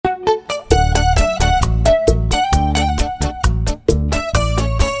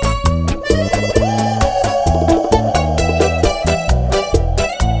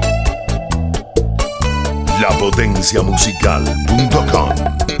Potenciamusical.com.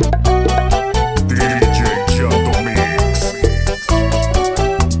 Djyahndomix.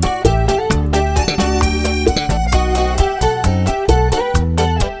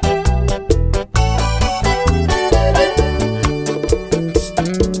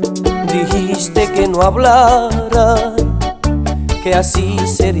 Dijiste que no hablara, que así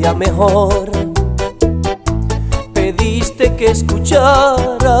sería mejor. Pediste que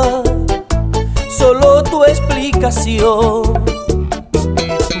escuchara solo tu explicación,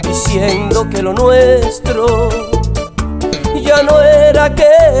 diciendo que lo nuestro ya no era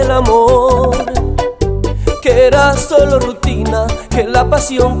aquel amor, que era solo rutina, que la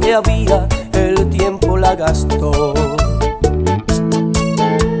pasión que había el tiempo la gastó.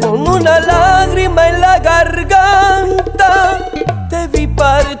 Con una lágrima en la garganta te vi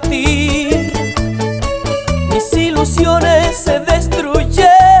partir, mis ilusiones se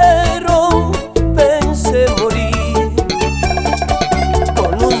destruyeron, pensé morir.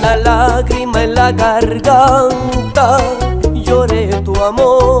 Con una lágrima en la garganta lloré tu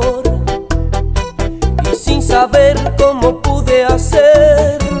amor, y sin saber cómo pude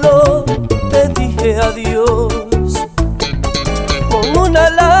hacerlo te dije adiós. Con una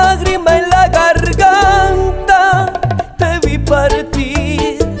lágrima en la garganta te vi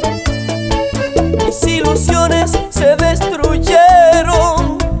partir, mis ilusiones se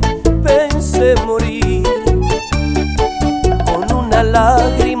destruyeron, pensé morir. Con una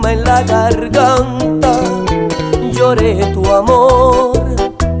lágrima en la garganta lloré tu amor,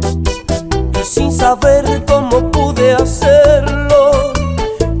 y sin saber cómo pude hacerlo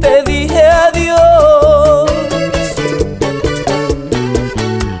te dije adiós.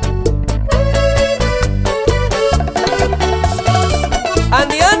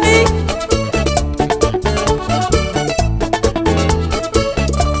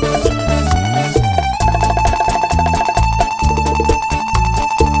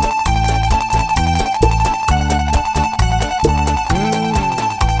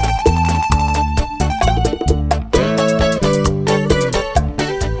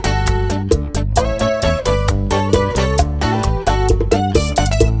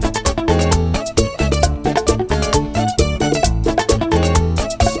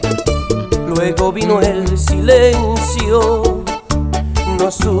 Luego vino el silencio,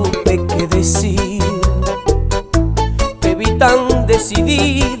 no supe qué decir. Te vi tan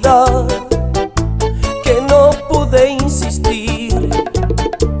decidida que no pude insistir.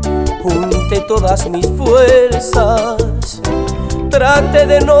 Junté todas mis fuerzas, traté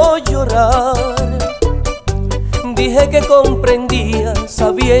de no llorar. Dije que comprendía,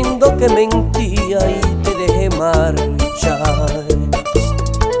 sabiendo que mentía, y te dejé marchar.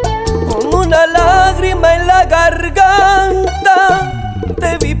 Una lágrima en la garganta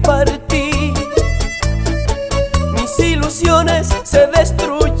te vi partir, mis ilusiones se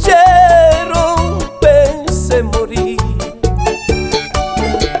destruyeron, pensé morir.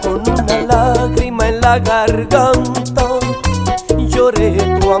 Con una lágrima en la garganta lloré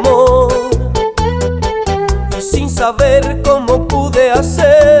tu amor, y sin saber cómo pude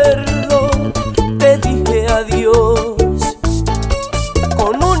hacerlo te dije adiós.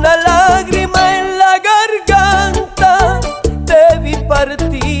 Con una lágrima en la garganta te vi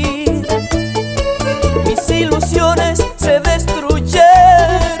partir, mis ilusiones se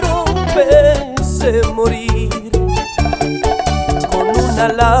destruyeron, pensé morir. Con una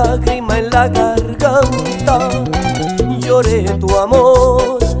lágrima en la garganta lloré tu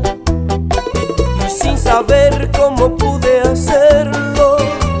amor, y sin saber cómo pude hacerlo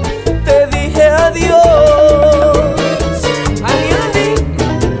te dije adiós.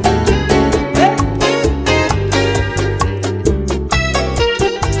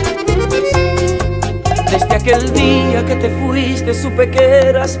 Desde aquel día que te fuiste supe que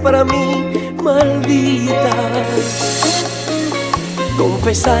eras para mí maldita.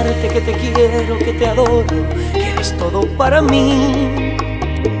 Confesarte que te quiero, que te adoro, que eres todo para mí.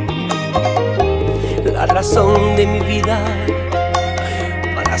 La razón de mi vida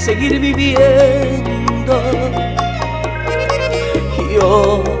para seguir viviendo. Y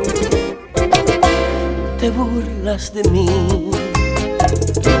hoy te burlas de mí.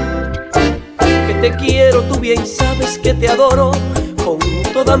 Te quiero, tú bien sabes que te adoro con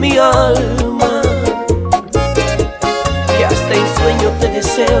toda mi alma, que hasta en sueño te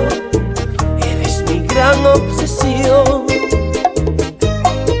deseo, eres mi gran obsesión.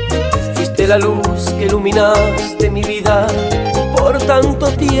 Fuiste la luz que iluminaste mi vida por tanto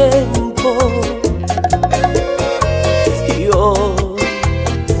tiempo, y hoy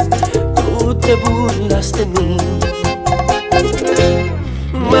tú te burlas de mí.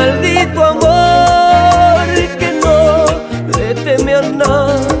 Maldito amor que a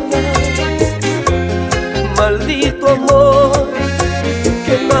nada. Maldito amor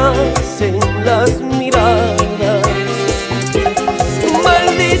que nace en las miradas.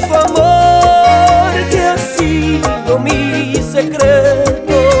 Maldito amor que ha sido mi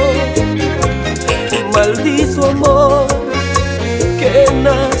secreto. Maldito amor que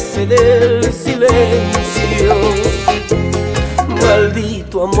nace del silencio.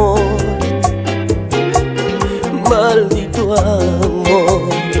 Maldito amor, maldito amor.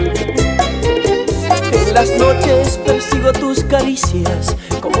 En las noches persigo tus caricias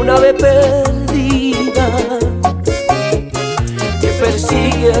como una ave perdida que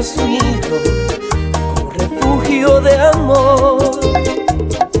persigue a su nido como refugio de amor.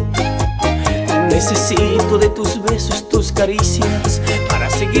 Necesito de tus besos, tus caricias para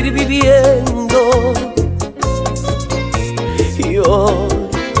seguir viviendo. Y hoy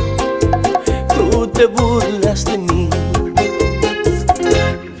tú te burlas de mí.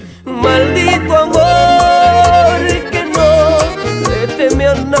 Maldito amor que no le teme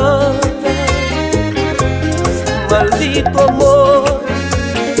a nada. Maldito amor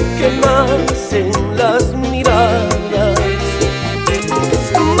que nace en las miradas.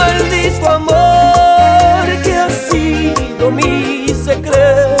 Maldito amor que ha sido mi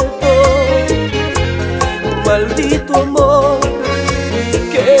secreto. Maldito amor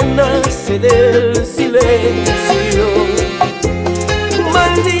que nace del silencio.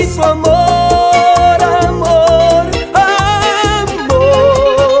 Maldito amor, amor, amor.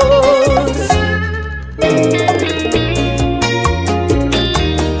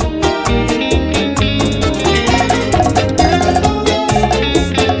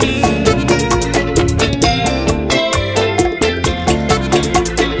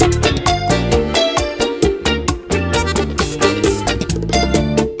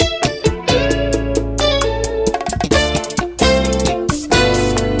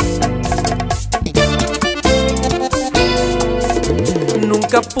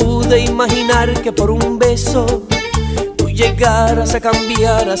 Nunca pude imaginar que por un beso tú llegaras a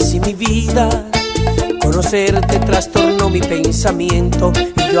cambiar así mi vida. Conocerte trastornó mi pensamiento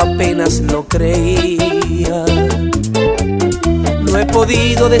y yo apenas lo creía. No he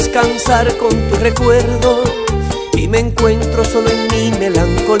podido descansar con tu recuerdo y me encuentro solo en mi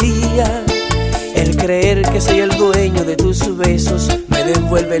melancolía. El creer que soy el dueño de tus besos me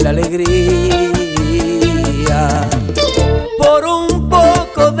devuelve la alegría. Por un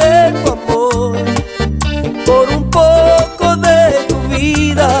poco de tu amor, por un poco de tu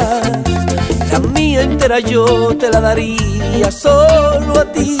vida, la mía entera yo te la daría solo a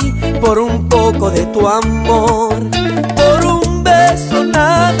ti. Por un poco de tu amor, por un beso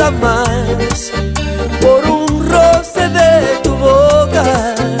nada más, por un roce de tu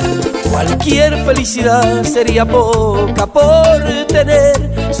boca. Cualquier felicidad sería poca por tener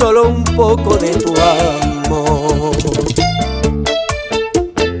solo un poco de tu amor.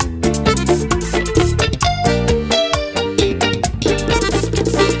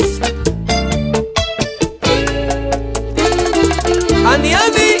 Ani,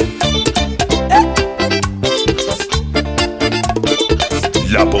 Ani.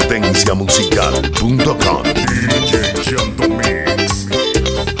 Lapotenciamusical.com. Djyahndomix.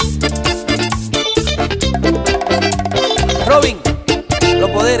 Robin, los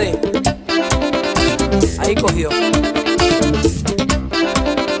poderes. Ahí cogió.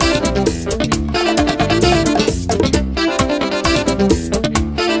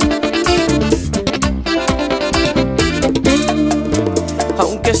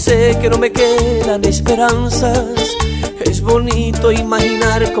 Aunque sé que no me quedan esperanzas, es bonito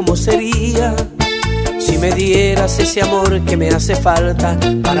imaginar cómo sería si me dieras ese amor que me hace falta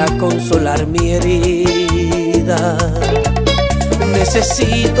para consolar mi herida.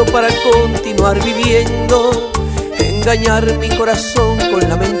 Necesito para continuar viviendo engañar mi corazón con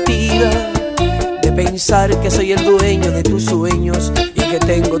la mentira de pensar que soy el dueño de tus sueños y que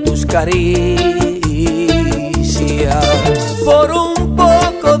tengo tus caricias. Por un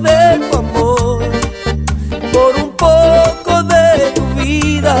poco de tu amor, por un poco de tu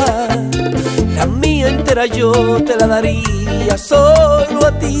vida, la mía entera yo te la daría solo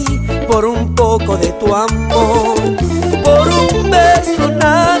a ti. Por un poco de tu amor, por un beso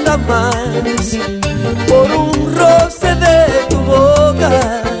nada más, por un roce de tu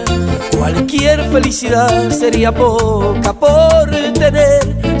boca. Cualquier felicidad sería poca por tener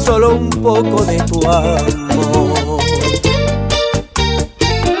solo un poco de tu amor.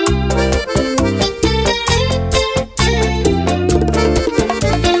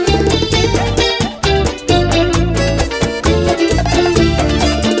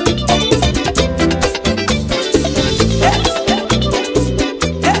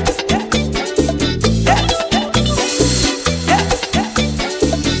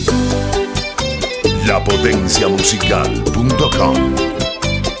 Potenciamusical.com.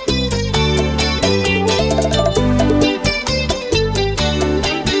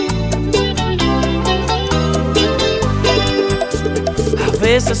 A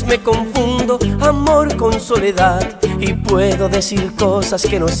veces me confundo amor con soledad y puedo decir cosas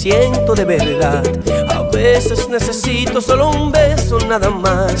que no siento de verdad. A veces necesito solo un beso nada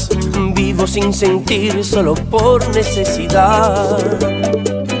más. Vivo sin sentir solo por necesidad.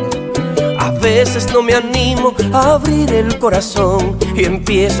 A veces no me animo a abrir el corazón y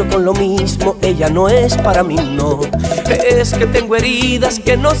empiezo con lo mismo, ella no es para mí, no. Es que tengo heridas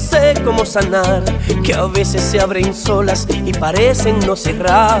que no sé cómo sanar, que a veces se abren solas y parecen no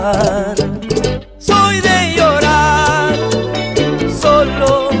cerrar. Soy de llorar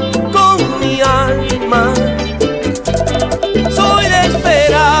solo con mi alma. Soy de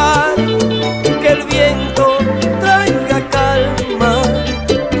esperar que el viento traiga calma.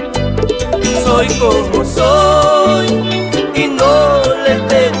 Soy como soy y no le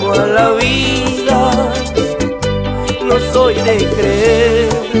temo a la vida. No soy de creer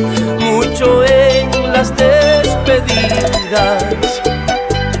mucho en las despedidas.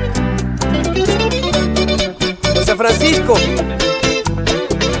 San Francisco,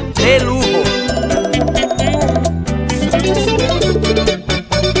 de lujo.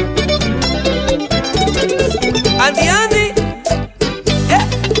 Andy,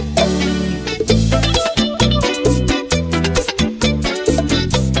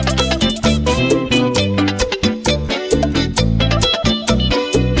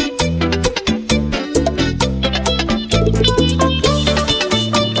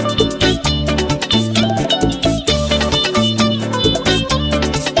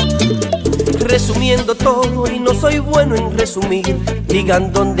 resumiendo todo y no soy bueno en resumir.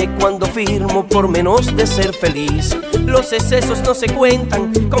 Digan dónde, cuando firmo por menos de ser feliz. Los excesos no se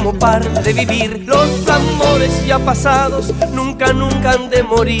cuentan como parte de vivir. Los amores ya pasados nunca han de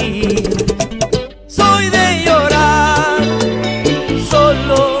morir. Soy de llorar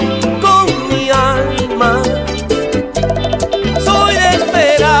solo con mi alma. Soy de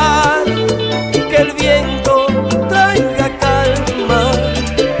esperar que el viento traiga calma.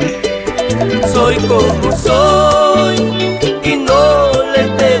 Soy como soy y no le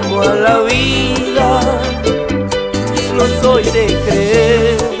temo a la vida. No soy de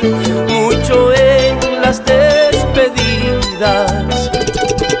creer mucho en las despedidas.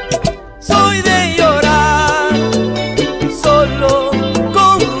 Soy de llorar solo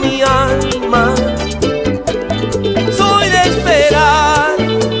con mi alma. Soy de esperar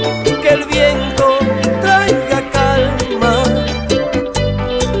que el viento traiga calma.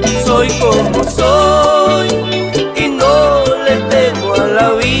 Soy como soy y no le temo a la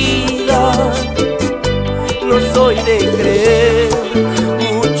vida. No soy de creer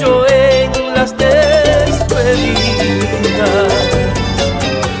mucho en las despedidas.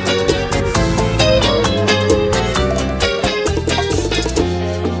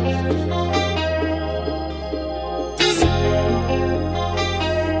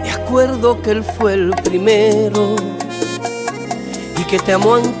 Me acuerdo que él fue el primero y que te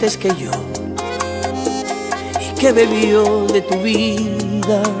amó antes que yo, y que bebió de tu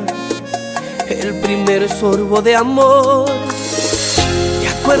vida el primer sorbo de amor. Me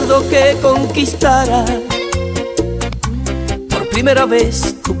acuerdo que conquistara por primera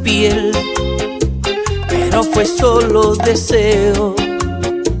vez tu piel, pero fue solo deseo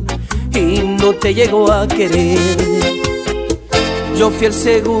y no te llegó a querer. Yo fui el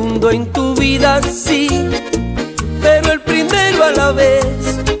segundo en tu vida, sí, pero el primero a la vez.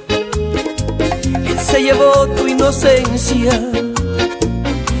 Él se llevó tu inocencia,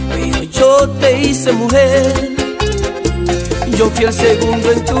 pero yo te hice mujer. Yo fui el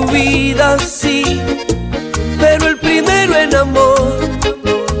segundo en tu vida, sí, pero el primero en amor.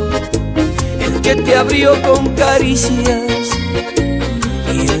 El que te abrió con caricias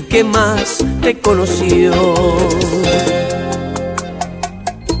y el que más te conoció.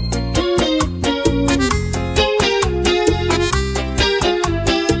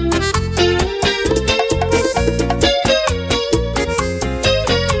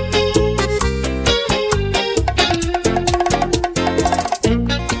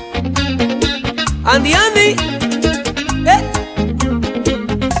 Andy,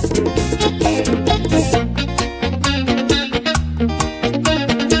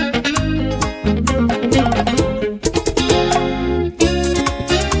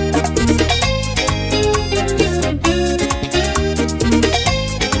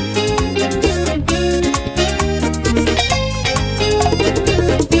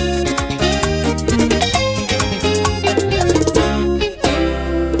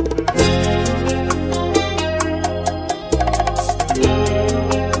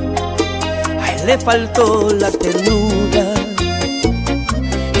 faltó la ternura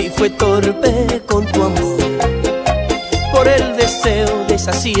y fue torpe con tu amor. Por el deseo de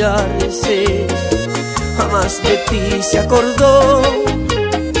saciarse, jamás de ti se acordó.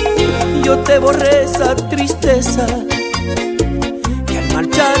 Yo te borré esa tristeza que al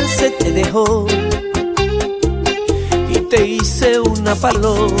marcharse te dejó, y te hice una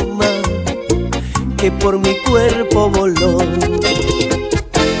paloma que por mi cuerpo voló.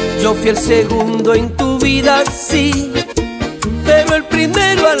 Yo fui el segundo en tu vida, sí, pero el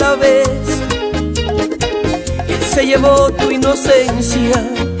primero a la vez. Él se llevó tu inocencia,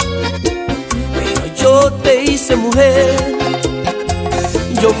 pero yo te hice mujer.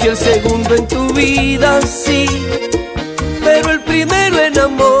 Yo fui el segundo en tu vida, sí, pero el primero en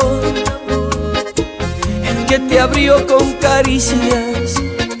amor. El que te abrió con caricias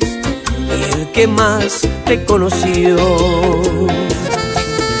y el que más te conoció.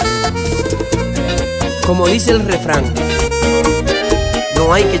 Como dice el refrán,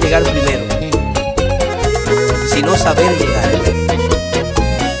 no hay que llegar primero, sino saber llegar.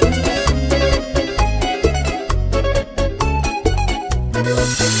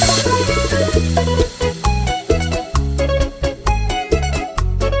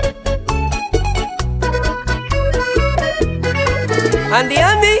 Andy,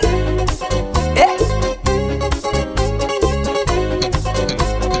 Andy,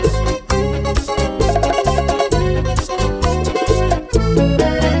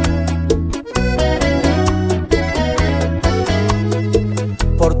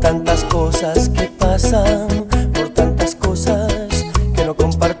 Por tantas cosas que pasan, por tantas cosas que no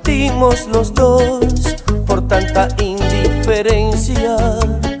compartimos los dos, por tanta indiferencia,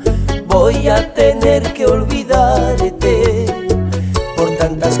 voy a tener que olvidarte. Por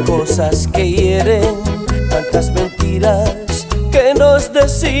tantas cosas que hieren, tantas mentiras que nos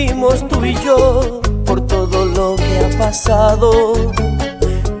decimos tú y yo, por todo lo que ha pasado,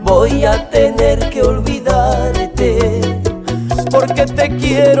 voy a tener que olvidarte. Porque te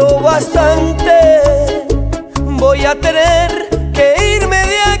quiero bastante, voy a tener que irme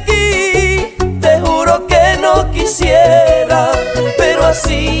de aquí. Te juro que no quisiera, pero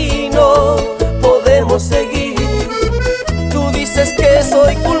así no podemos seguir. Tú dices que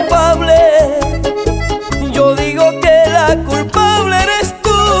soy culpable, yo digo que la culpable eres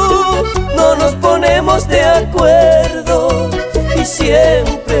tú. No nos ponemos de acuerdo y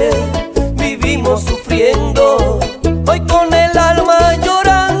siempre vivimos sufriendo. Hoy con el alma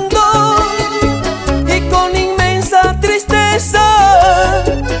llorando y con inmensa tristeza,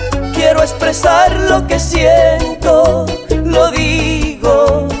 quiero expresar lo que siento, lo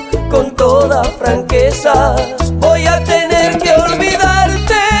digo con toda franqueza. Voy a tener que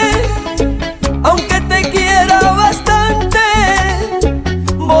olvidarte, aunque te quiera bastante.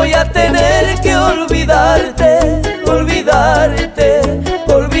 Voy a tener que olvidarte, olvidarte,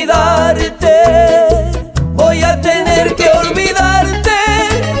 olvidarte. Voy a tener que olvidarte,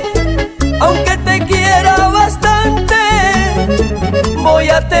 aunque te quiera bastante. Voy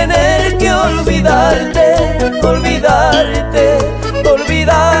a tener que olvidarte, olvidarte,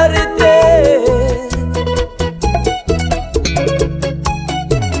 olvidarte.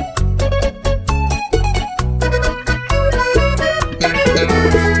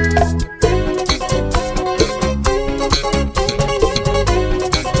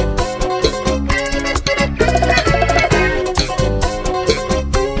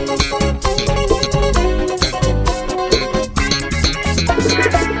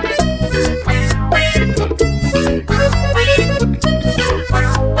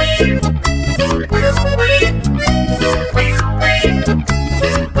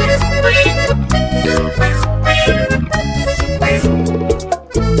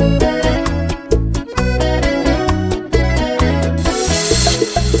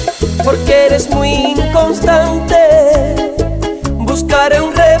 Porque eres muy inconstante, buscaré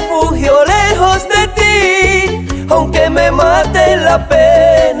un refugio lejos de ti. Aunque me mate la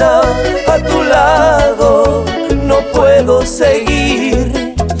pena, a tu lado no puedo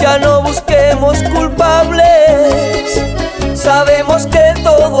seguir. Ya no busquemos culpables, sabemos que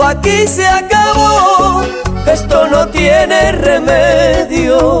todo aquí se acabó. Esto no tiene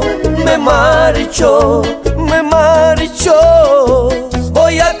remedio, me marcho, me marcho.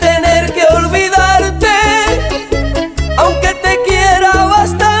 Voy a tener que olvidarte, aunque te quiera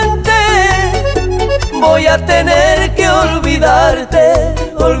bastante. Voy a tener que olvidarte,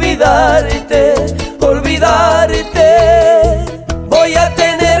 olvidarte, olvidarte. Voy a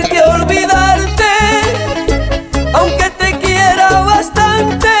tener que olvidarte, aunque te quiera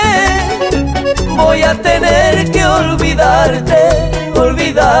bastante. Voy a tener que olvidarte,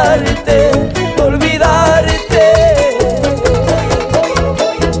 olvidarte, olvidarte.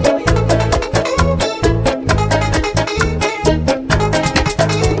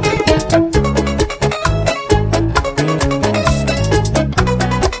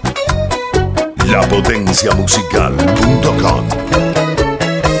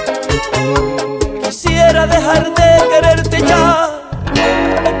 quisiera dejar de quererte ya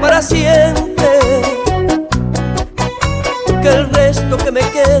y para siempre, que el resto que me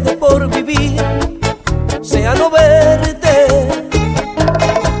quede por vivir sea no verte.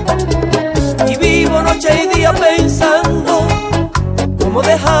 Y vivo noche y día pensando cómo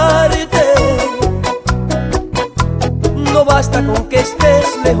dejarte. No basta con que estés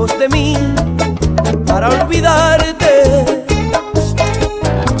lejos de mí para olvidarte,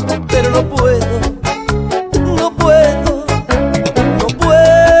 pero no puedo, no puedo, no puedo.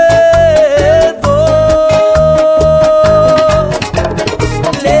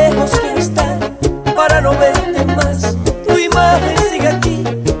 Lejos quiero estar para no verte más. Tu imagen sigue aquí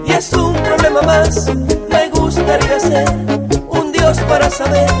y es un problema más. Me gustaría ser un dios para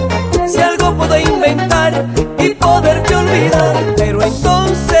saber si algo puedo inventar y poderte olvidar, pero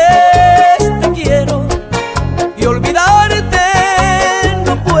entonces te quiero y olvidarte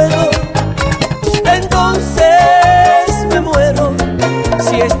no puedo. Entonces me muero.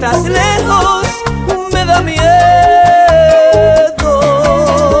 Si estás lejos me da miedo.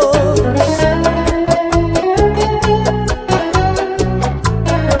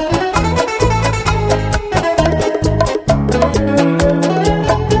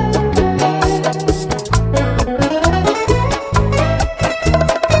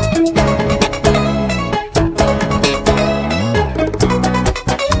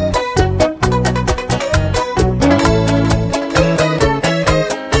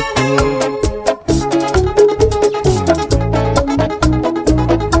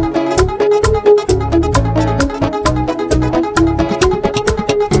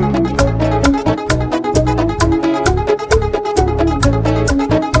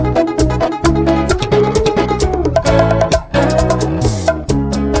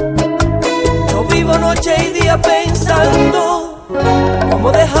 Noche y día pensando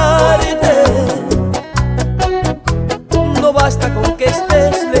cómo dejarte. No basta con que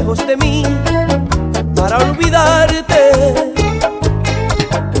estés lejos de mí para olvidarte,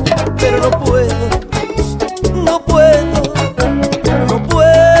 pero no puedo, no puedo, no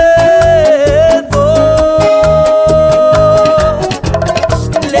puedo.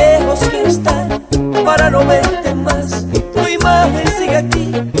 Lejos quiero estar para no verte más. Tu imagen sigue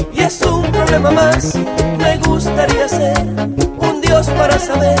aquí y es un problema más. Me gustaría ser un dios para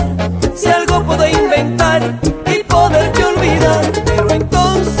saber si algo puedo inventar y poderte olvidar, pero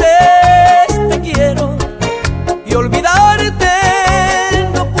entonces te quiero y olvidarte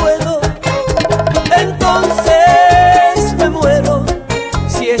no puedo. Entonces me muero.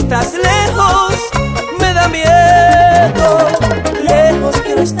 Si estás lejos me da miedo. Lejos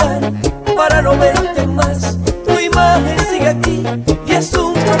quiero estar para no verte más. Tu imagen sigue aquí y es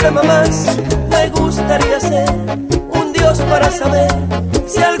un problema más. Me gustaría ser un dios para saber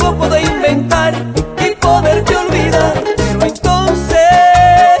si algo puedo inventar y poderte olvidar, pero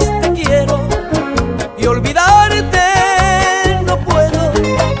entonces te quiero y olvidarte no puedo.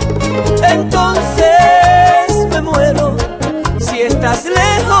 Entonces me muero. Si estás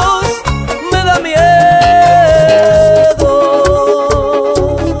lejos me da miedo.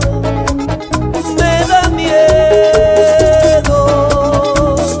 Me da miedo.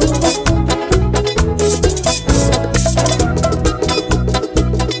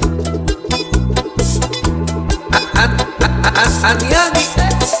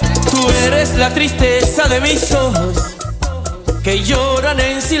 Tú eres la tristeza de mis ojos que lloran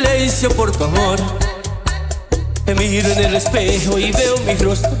en silencio por tu amor. Me miro en el espejo y veo mi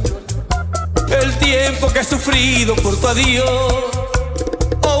rostro, el tiempo que he sufrido por tu adiós.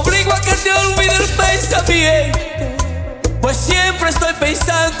 Obligo a que te olvide el pensamiento, pues siempre estoy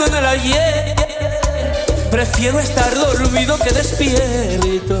pensando en el ayer. Prefiero estar dormido que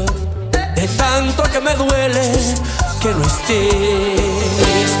despierto, de tanto que me duele que no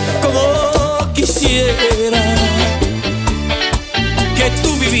estés. Como quisiera que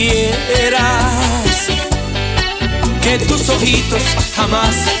tú vivieras, que tus ojitos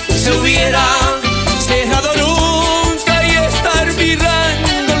jamás se hubieran cerrado nunca y estar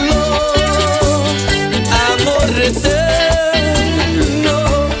mirándolo. Amor eterno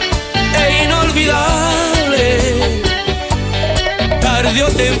e inolvidable, tarde o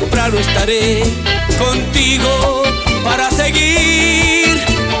temprano estaré contigo para seguir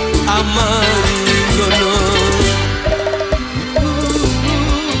amándonos.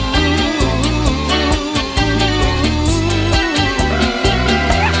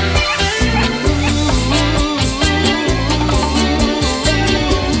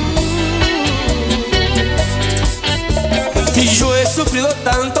 Y yo he sufrido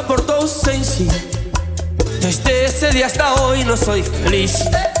tanto por tu ausencia, desde ese día hasta hoy no soy feliz.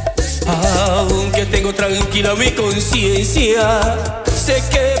 Aunque tengo tranquila mi conciencia, sé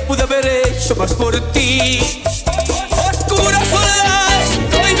que pude haber hecho más por ti. Oscura soledad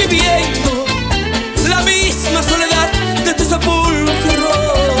estoy viviendo, la misma soledad de tu sepulcro.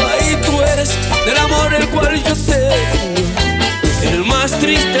 Y tú eres del amor el cual yo tengo, el más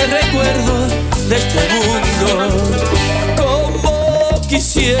triste recuerdo de este mundo. Como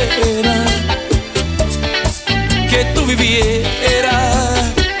quisiera que tú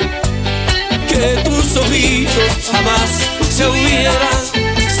vivieras, que tus ojitos jamás se hubieran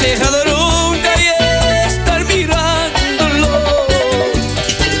cejado nunca y estar mirándolo.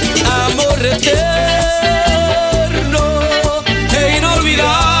 Amor eterno e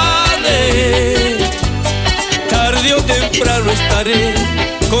inolvidable, tarde o temprano estaré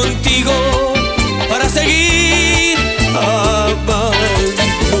contigo para seguir amándonos.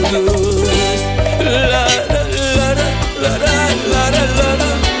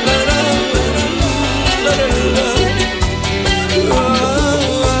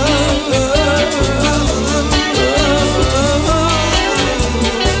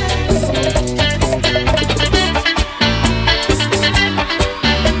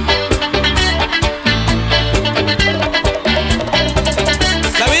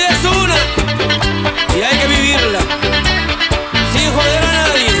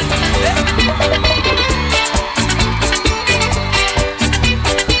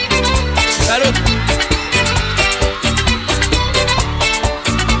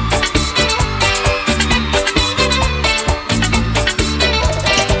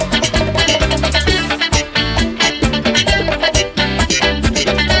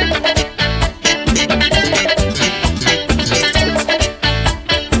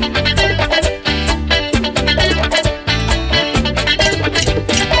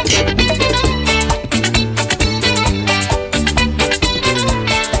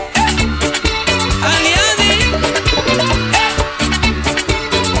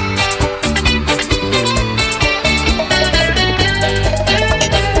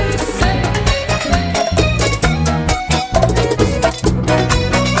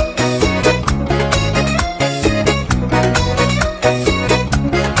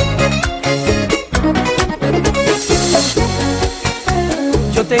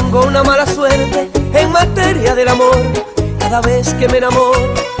 Tengo una mala suerte en materia del amor. Cada vez que me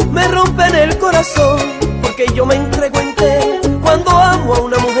enamoro me rompen el corazón, porque yo me entrego entero cuando amo a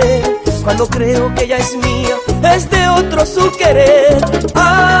una mujer. Cuando creo que ella es mía, es de otro su querer.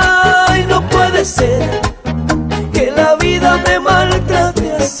 Ay, no puede ser que la vida me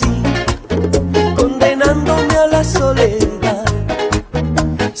maltrate así, condenándome a la soledad,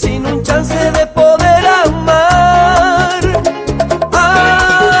 sin un chance de poder amar.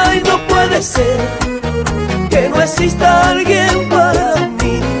 Ay, no puede ser que no exista alguien para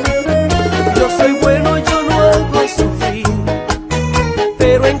mí. Yo soy bueno, yo no hago sufrir,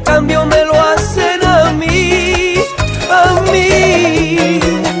 pero en cambio me lo hacen a mí, a mí.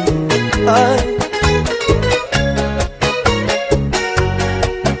 Ay.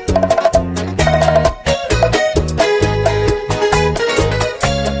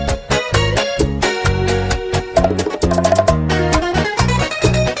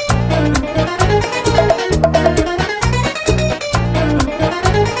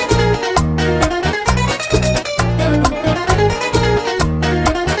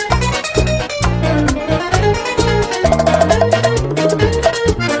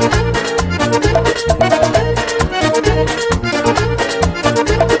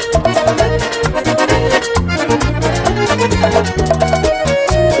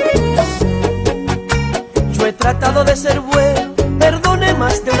 Yo he tratado de ser bueno, perdone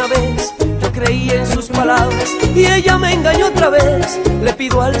más de una vez. Yo creí en sus palabras y ella me engañó otra vez. Le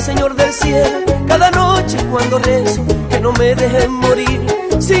pido al Señor del cielo cada noche cuando rezo que no me dejen morir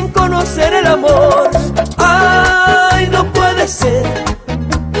sin conocer el amor. Ay, no puede ser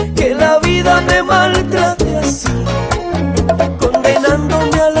que la vida me maltrate así,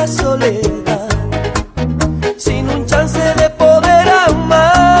 condenándome a la soledad, sin un chance de poder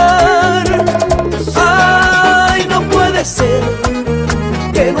amar. Ay, no puede ser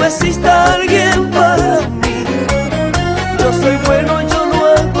que no exista alguien para mí. Yo soy bueno, yo no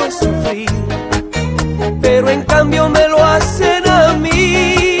hago sufrir, pero en cambio me lo hacen a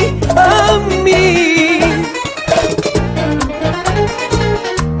mí, a mí.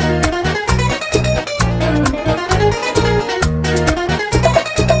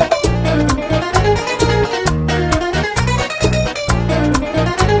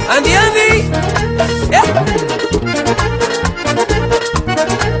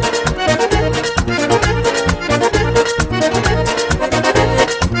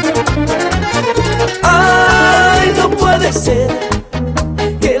 ser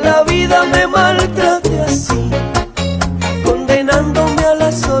que la vida me maltrate así, condenándome a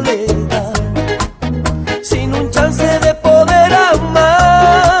la soledad, sin un chance de poder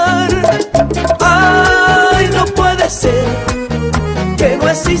amar. Ay, no puede ser que no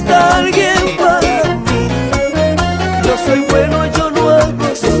exista alguien para mí. Yo soy bueno, yo no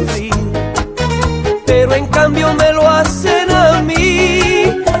hago sufrir, pero en cambio me lo hacen a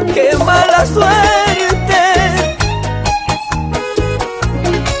mí. ¡Qué mala suerte!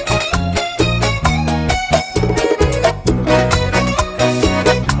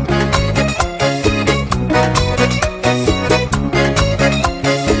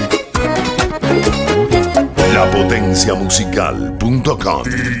 Lapotenciamusical.com.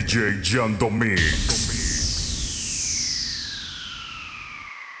 DJ Djyahndomix.